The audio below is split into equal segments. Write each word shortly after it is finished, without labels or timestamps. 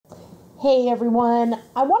Hey everyone,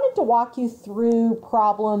 I wanted to walk you through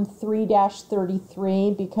problem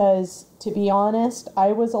 3-33 because, to be honest,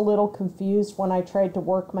 I was a little confused when I tried to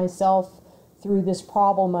work myself through this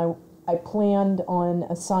problem. I planned on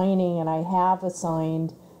assigning, and I have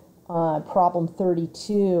assigned problem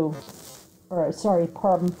 32, or sorry,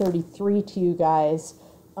 problem 33 to you guys.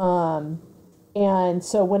 And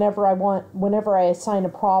so whenever I assign a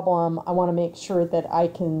problem, I want to make sure that I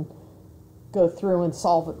can go through and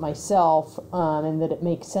solve it myself, and that it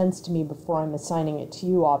makes sense to me before I'm assigning it to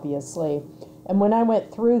you, obviously. And when I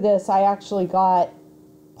went through this, I actually got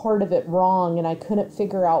part of it wrong, and I couldn't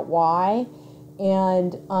figure out why.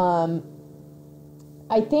 And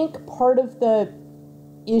I think part of the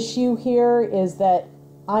issue here is that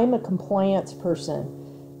I'm a compliance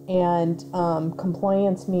person, and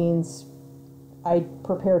compliance means I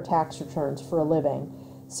prepare tax returns for a living.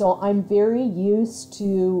 So I'm very used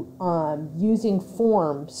to using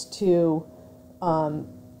forms to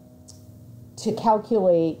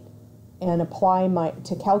calculate and apply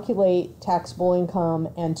to calculate taxable income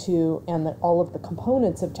and all of the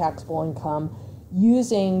components of taxable income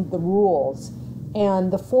using the rules.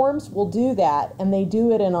 And the forms will do that, and they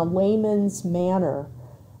do it in a layman's manner.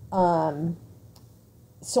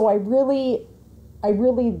 So I really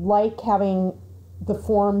like having the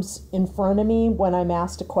forms in front of me when I'm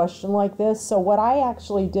asked a question like this. So what I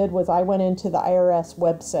actually did was I went into the IRS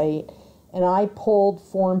website and I pulled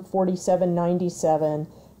form 4797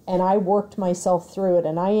 and I worked myself through it,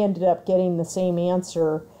 and I ended up getting the same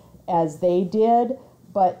answer as they did,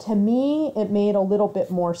 but to me it made a little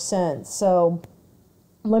bit more sense. So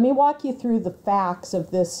let me walk you through the facts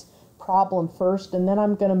of this problem first, and then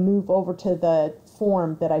I'm going to move over to the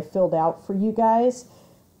form that I filled out for you guys.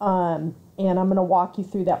 And I'm going to walk you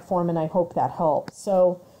through that form, and I hope that helps.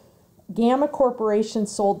 So, Gamma Corporation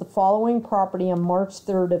sold the following property on March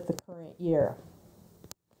 3rd of the current year.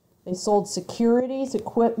 They sold securities,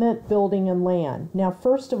 equipment, building, and land. Now,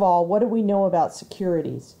 first of all, what do we know about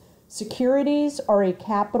securities? Securities are a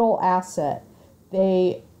capital asset.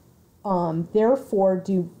 They, therefore,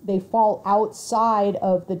 they fall outside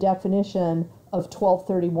of the definition of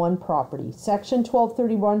 1231 property. Section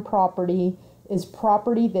 1231 property is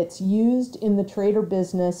property that's used in the trade or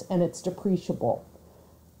business, and it's depreciable.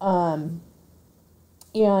 And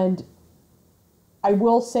I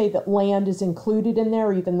will say that land is included in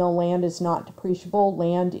there, even though land is not depreciable.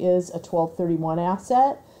 Land is a 1231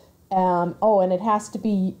 asset. Oh, and it has to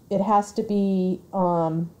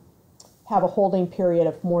have a holding period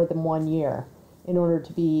of more than 1 year in order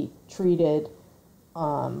to be treated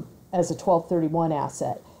as a 1231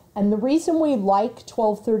 asset. And the reason we like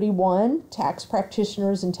 1231, tax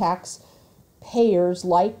practitioners and tax payers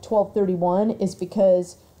like 1231, is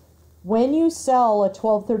because when you sell a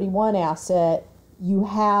 1231 asset, you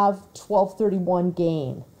have 1231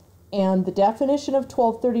 gain. And the definition of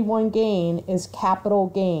 1231 gain is capital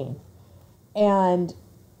gain. And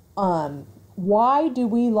why do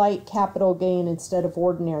we like capital gain instead of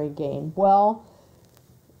ordinary gain? Well,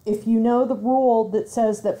 if you know the rule that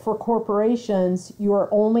says that for corporations, you are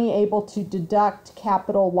only able to deduct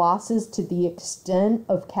capital losses to the extent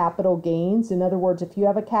of capital gains. In other words, if you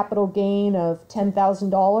have a capital gain of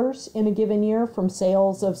 $10,000 in a given year from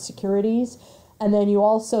sales of securities, and then you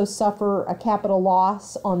also suffer a capital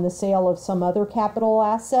loss on the sale of some other capital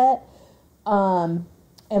asset, and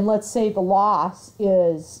let's say the loss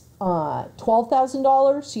is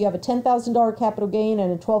 $12,000, so you have a $10,000 capital gain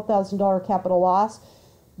and a $12,000 capital loss,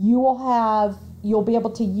 you'll be able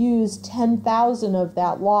to use $10,000 of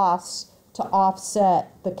that loss to offset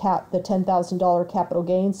the $10,000 capital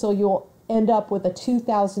gain. So you'll end up with a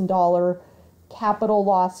 $2,000 capital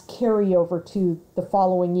loss carryover to the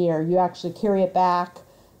following year. You actually carry it back.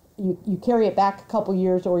 You carry it back a couple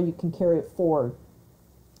years, or you can carry it forward.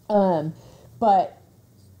 But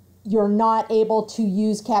you're not able to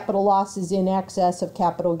use capital losses in excess of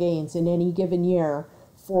capital gains in any given year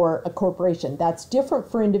for a corporation. That's different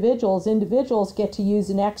for individuals. Individuals get to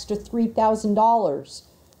use an extra $3,000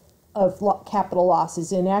 of capital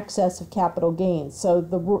losses in excess of capital gains. So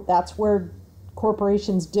that's where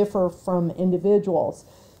corporations differ from individuals.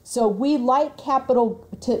 So we like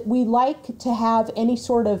to have any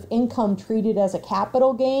sort of income treated as a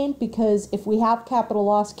capital gain, because if we have capital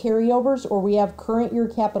loss carryovers or we have current year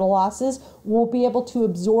capital losses, we'll be able to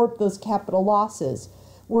absorb those capital losses.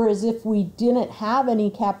 Whereas if we didn't have any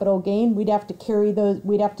capital gain, we'd have to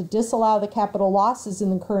disallow the capital losses in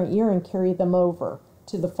the current year and carry them over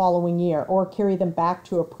to the following year, or carry them back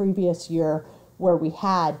to a previous year where we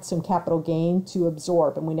had some capital gain to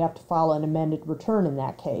absorb, and we'd have to file an amended return in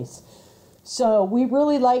that case. So we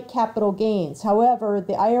really like capital gains. However,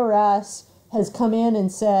 the IRS has come in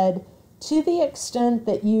and said, to the extent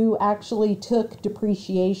that you actually took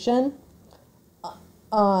depreciation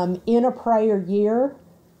in a prior year,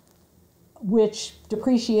 which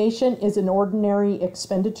depreciation is an ordinary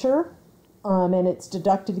expenditure, and it's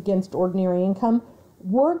deducted against ordinary income,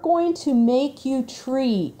 we're going to make you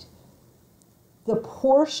treat the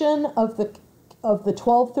portion of the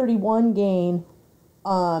 1231 gain,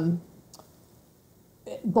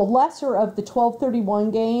 the lesser of the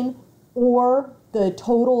 1231 gain, or the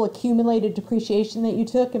total accumulated depreciation that you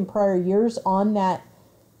took in prior years on that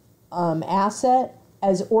asset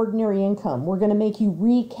as ordinary income. We're going to make you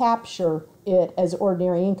recapture it as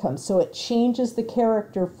ordinary income. So it changes the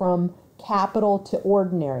character from capital to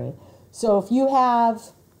ordinary. So if you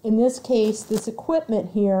have, in this case, this equipment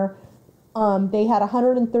here, they had a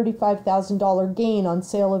 $135,000 gain on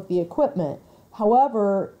sale of the equipment.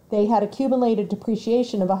 However, they had accumulated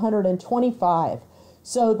depreciation of $125,000.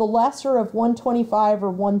 So the lesser of $125,000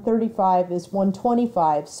 or $135,000 is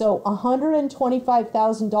 $125,000. So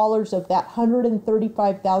 $125,000 of that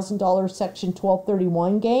 $135,000 Section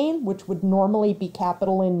 1231 gain, which would normally be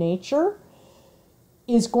capital in nature,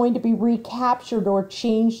 is going to be recaptured or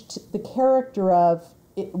changed the character of.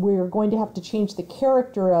 We're going to have to change the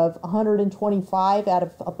character of 125 out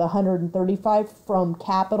of the 135 from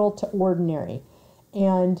capital to ordinary.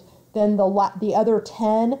 And then the other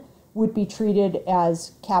 10 would be treated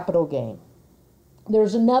as capital gain.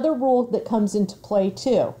 There's another rule that comes into play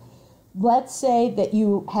too. Let's say that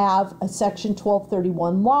you have a Section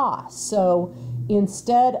 1231 loss. So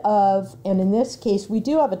instead of, and in this case we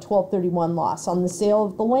do have a 1231 loss on the sale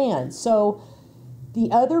of the land. So the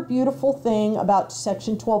other beautiful thing about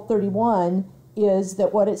Section 1231 is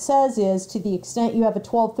that what it says is, to the extent you have a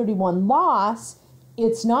 1231 loss,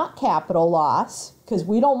 it's not capital loss, because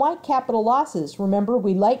we don't like capital losses. Remember,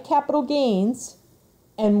 we like capital gains,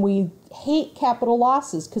 and we hate capital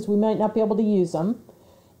losses because we might not be able to use them.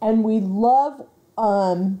 And we love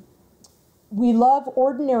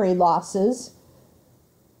ordinary losses,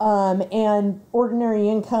 and ordinary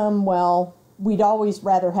income, well, we'd always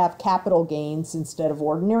rather have capital gains instead of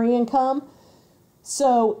ordinary income.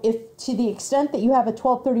 So if to the extent that you have a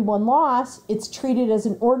 1231 loss, it's treated as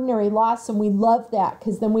an ordinary loss, and we love that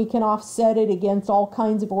because then we can offset it against all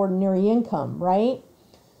kinds of ordinary income, right?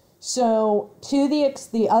 So to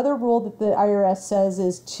the other rule that the IRS says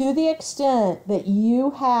is, to the extent that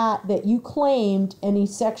you claimed any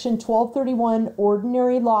Section 1231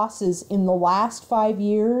 ordinary losses in the last 5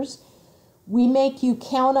 years, we make you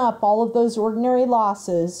count up all of those ordinary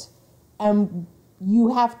losses, and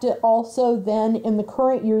you have to also then, in the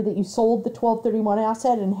current year that you sold the 1231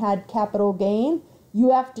 asset and had capital gain,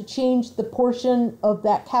 you have to change the portion of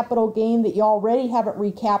that capital gain that you already haven't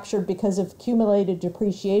recaptured because of accumulated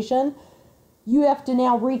depreciation. You have to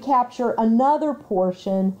now recapture another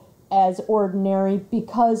portion as ordinary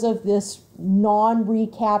because of this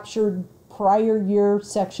non-recaptured prior year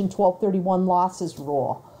Section 1231 losses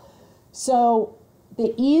rule. So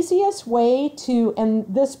the easiest way to, and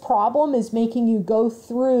this problem is making you go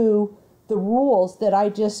through the rules that I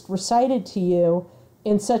just recited to you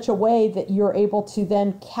in such a way that you're able to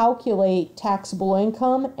then calculate taxable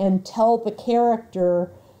income and tell the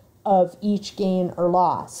character of each gain or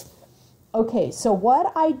loss. Okay, so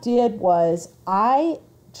what I did was I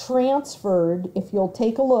transferred, if you'll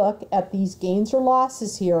take a look at these gains or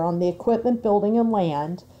losses here on the equipment, building, and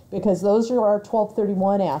land, because those are our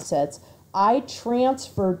 1231 assets, I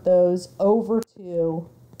transferred those over to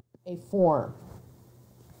a form,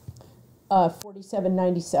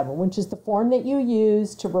 4797, which is the form that you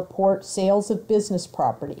use to report sales of business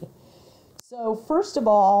property. So first of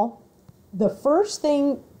all, the first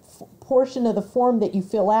portion of the form that you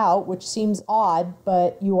fill out, which seems odd,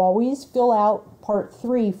 but you always fill out Part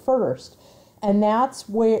 3 first. And that's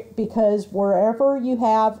because wherever you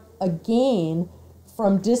have a gain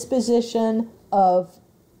from disposition of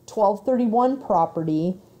 1231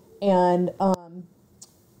 property, and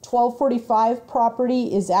 1245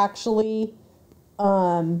 property is actually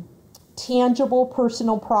tangible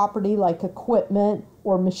personal property like equipment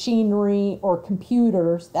or machinery or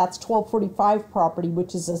computers. That's 1245 property,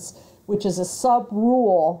 which is a sub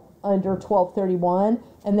rule under 1231.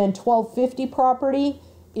 And then 1250 property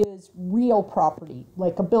is real property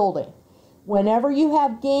like a building. Whenever you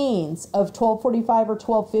have gains of 1245 or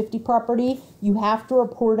 1250 property, you have to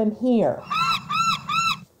report them here.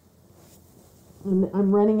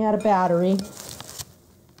 I'm running out of battery.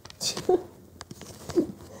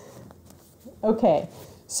 Okay,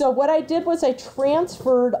 so what I did was I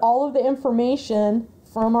transferred all of the information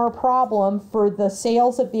from our problem for the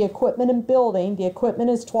sales of the equipment and building. The equipment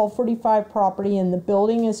is 1245 property and the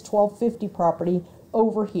building is 1250 property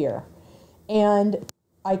over here. And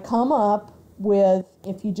I come up with,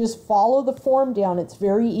 if you just follow the form down, it's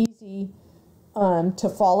very easy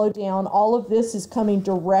to follow down. All of this is coming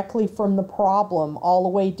directly from the problem all the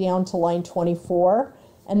way down to line 24.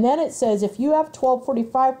 And then it says if you have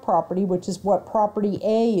 1245 property, which is what property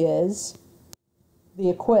A is, the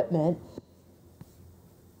equipment,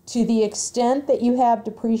 to the extent that you have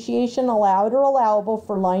depreciation allowed or allowable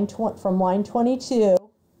for from line 22,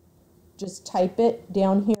 just type it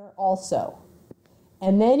down here also.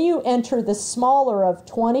 And then you enter the smaller of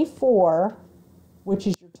 24, which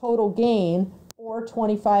is your total gain, or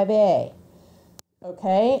 25A.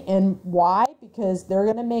 Okay, and why? Because they're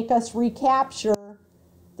going to make us recapture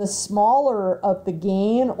the smaller of the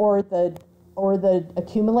gain or the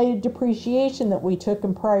accumulated depreciation that we took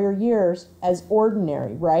in prior years as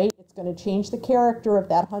ordinary, right? It's going to change the character of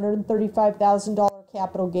that $135,000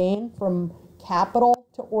 capital gain from capital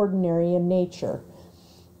to ordinary in nature.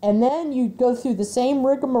 And then you go through the same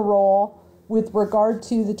rigmarole with regard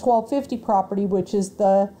to the 1250 property, which is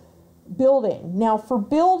the building. Now for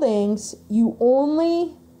buildings, you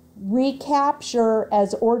only recapture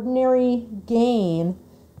as ordinary gain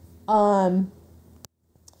the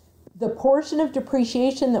portion of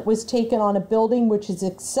depreciation that was taken on a building which is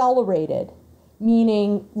accelerated,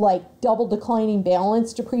 meaning like double declining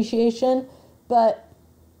balance depreciation. But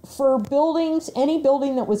for buildings, any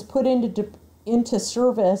building that was put into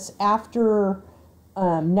service after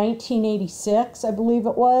 1986, I believe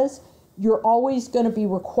it was, you're always going to be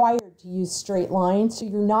required to use straight lines. So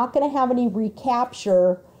you're not going to have any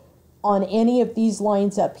recapture on any of these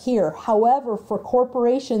lines up here. However, for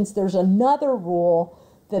corporations, there's another rule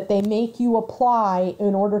that they make you apply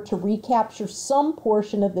in order to recapture some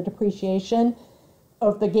portion of the depreciation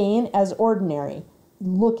of the gain as ordinary,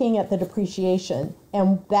 looking at the depreciation.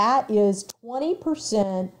 And that is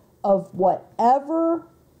 20% of whatever,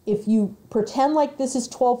 if you pretend like this is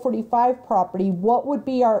 1245 property, what would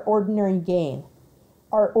be our ordinary gain?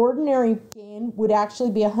 Our ordinary gain would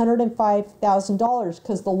actually be $105,000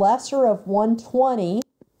 because the lesser of 120,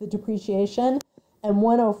 the depreciation, and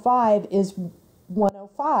 105 is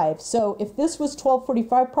 105. So if this was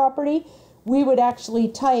 1245 property, we would actually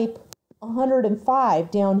type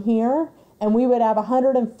 105 down here, and we would have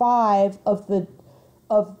 105 of the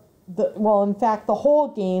well, in fact, the whole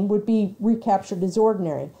gain would be recaptured as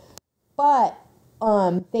ordinary. But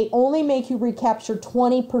they only make you recapture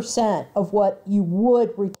 20% of what you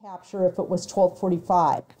would recapture if it was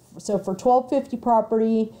 1245. So for 1250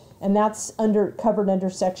 property, and that's covered under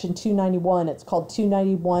section 291, it's called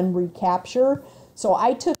 291 recapture. So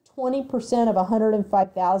I took 20% of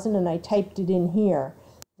 105,000 and I typed it in here.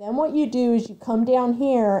 Then what you do is you come down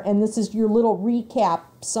here, and this is your little recap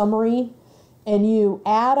summary, and you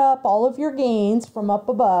add up all of your gains from up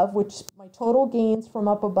above, which my total gains from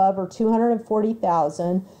up above are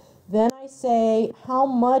 240,000. Then I say how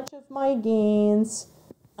much of my gains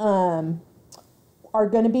are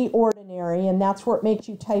going to be ordinary, and that's where it makes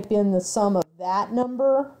you type in the sum of that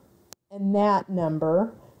number, and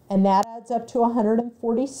that adds up to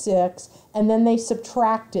 146, and then they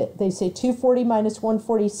subtract it. They say 240 minus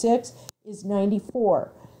 146 is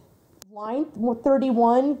 94. Line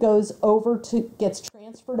 31 gets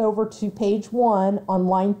transferred over to page 1 on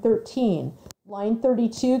line 13. Line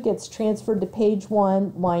 32 gets transferred to page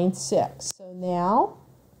 1, line 6. So now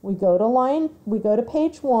we go to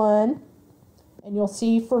page 1, and you'll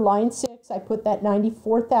see for line 6 I put that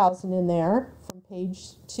 94,000 in there from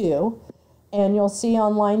page 2. And you'll see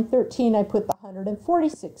on line 13 I put the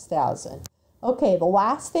 146,000. Okay, the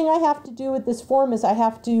last thing I have to do with this form is I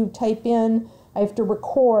have to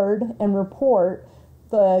record and report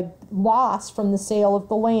the loss from the sale of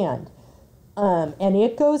the land. And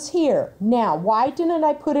it goes here. Now, why didn't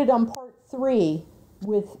I put it on part 3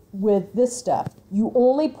 with this stuff? You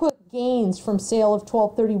only put gains from sale of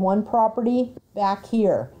 1231 property back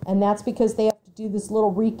here. And that's because they have to do this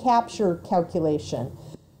little recapture calculation.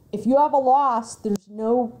 If you have a loss, there's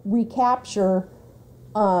no recapture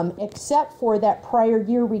except for that prior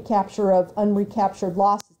year recapture of unrecaptured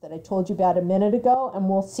losses that I told you about a minute ago, and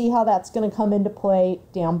we'll see how that's going to come into play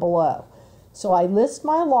down below. So I list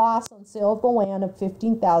my loss on sale of the land of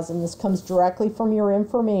 $15,000. This comes directly from your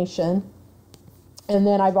information. And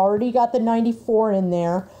then I've already got the 94 in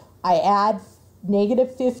there. I add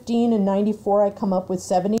negative 15 and 94, I come up with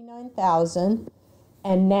 79,000.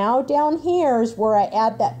 And now down here is where I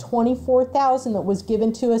add that 24,000 that was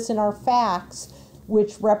given to us in our facts,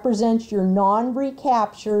 which represents your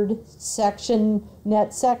non-recaptured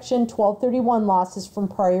net section 1231 losses from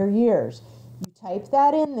prior years. You type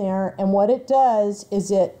that in there, and what it does is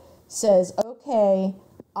it says, okay,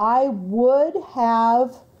 I would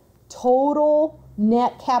have total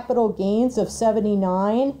net capital gains of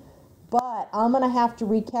 79, but I'm going to have to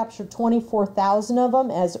recapture 24,000 of them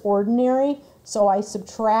as ordinary. So I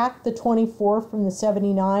subtract the 24 from the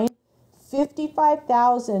 79.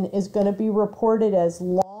 55,000 is going to be reported as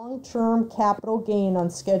long-term capital gain on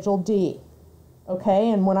Schedule D. Okay,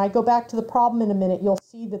 and when I go back to the problem in a minute, you'll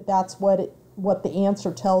see that that's what the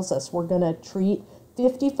answer tells us. We're going to treat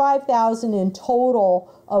 55,000 in total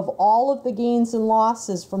of all of the gains and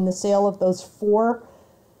losses from the sale of those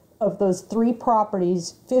three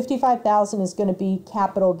properties. 55,000 is going to be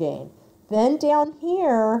capital gain. Then down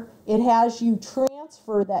here, it has you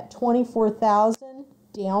transfer that 24,000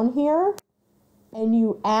 down here, and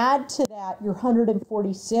you add to that your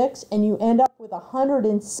 146, and you end up with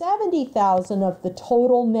 170,000 of the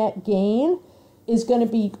total net gain is going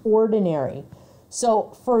to be ordinary.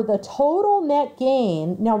 So for the total net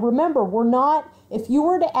gain, now remember, we're not, if you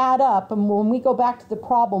were to add up, and when we go back to the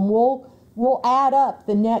problem, we'll add up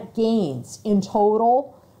the net gains in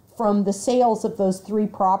total from the sales of those three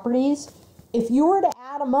properties. If you were to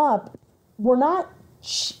add them up, we're not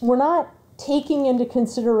taking into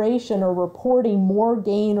consideration or reporting more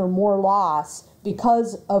gain or more loss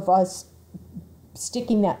because of us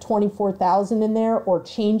sticking that 24,000 in there or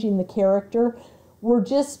changing the character. We're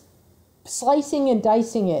just slicing and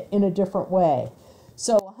dicing it in a different way.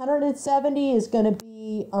 So 170 is going to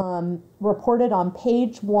be reported on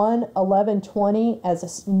page 1, 1120 as a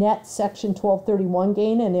net section 1231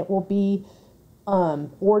 gain, and it will be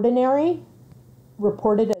ordinary,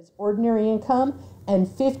 reported as ordinary income, and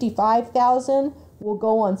 55,000 will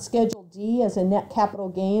go on Schedule D as a net capital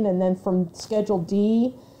gain, and then from Schedule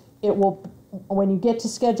D, it will, when you get to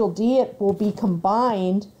Schedule D, it will be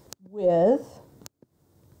combined with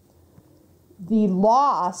the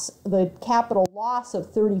loss, the capital loss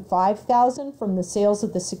of 35,000 from the sales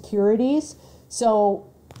of the securities. So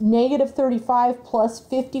negative 35 plus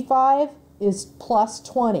 55 is plus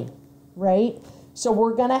 20, right? So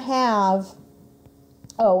we're going to have,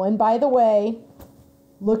 oh, and by the way,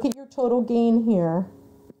 look at your total gain here.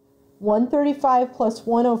 135 plus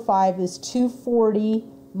 105 is 240,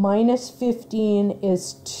 minus 15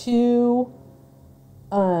 is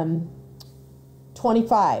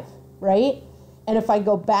 225, right? And if I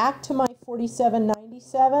go back to my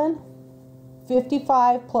 4797,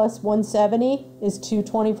 55 plus 170 is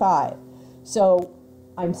 225. So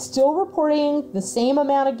I'm still reporting the same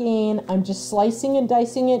amount of gain. I'm just slicing and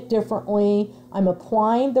dicing it differently. I'm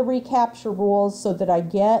applying the recapture rules so that I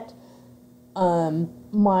get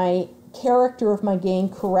my character of my gain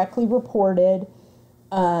correctly reported.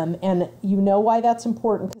 And you know why that's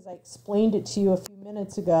important because I explained it to you a few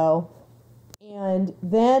minutes ago. And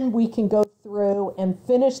then we can go through and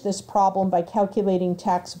finish this problem by calculating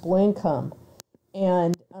taxable income.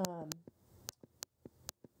 And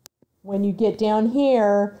when you get down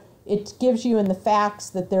here, it gives you in the facts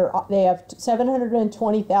that they have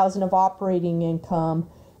 720,000 of operating income,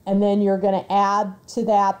 and then you're going to add to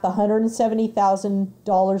that the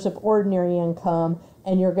 $170,000 of ordinary income,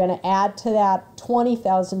 and you're going to add to that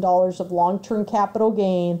 $20,000 of long-term capital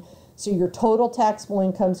gain. So your total taxable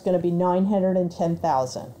income is going to be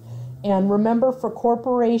 $910,000. And remember, for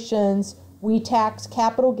corporations, we tax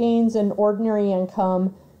capital gains and ordinary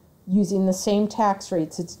income using the same tax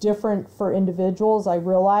rates. It's different for individuals, I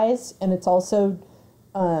realize, and it's also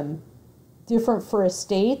different for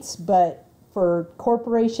estates, but for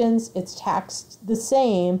corporations, it's taxed the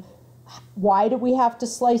same. Why do we have to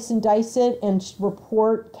slice and dice it and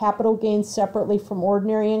report capital gains separately from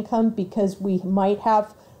ordinary income? Because we might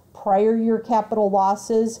have prior year capital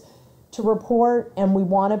losses to report, and we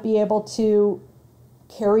want to be able to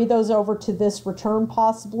carry those over to this return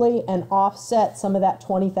possibly and offset some of that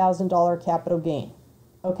 $20,000 capital gain.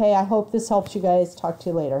 Okay, I hope this helps you guys. Talk to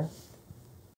you later.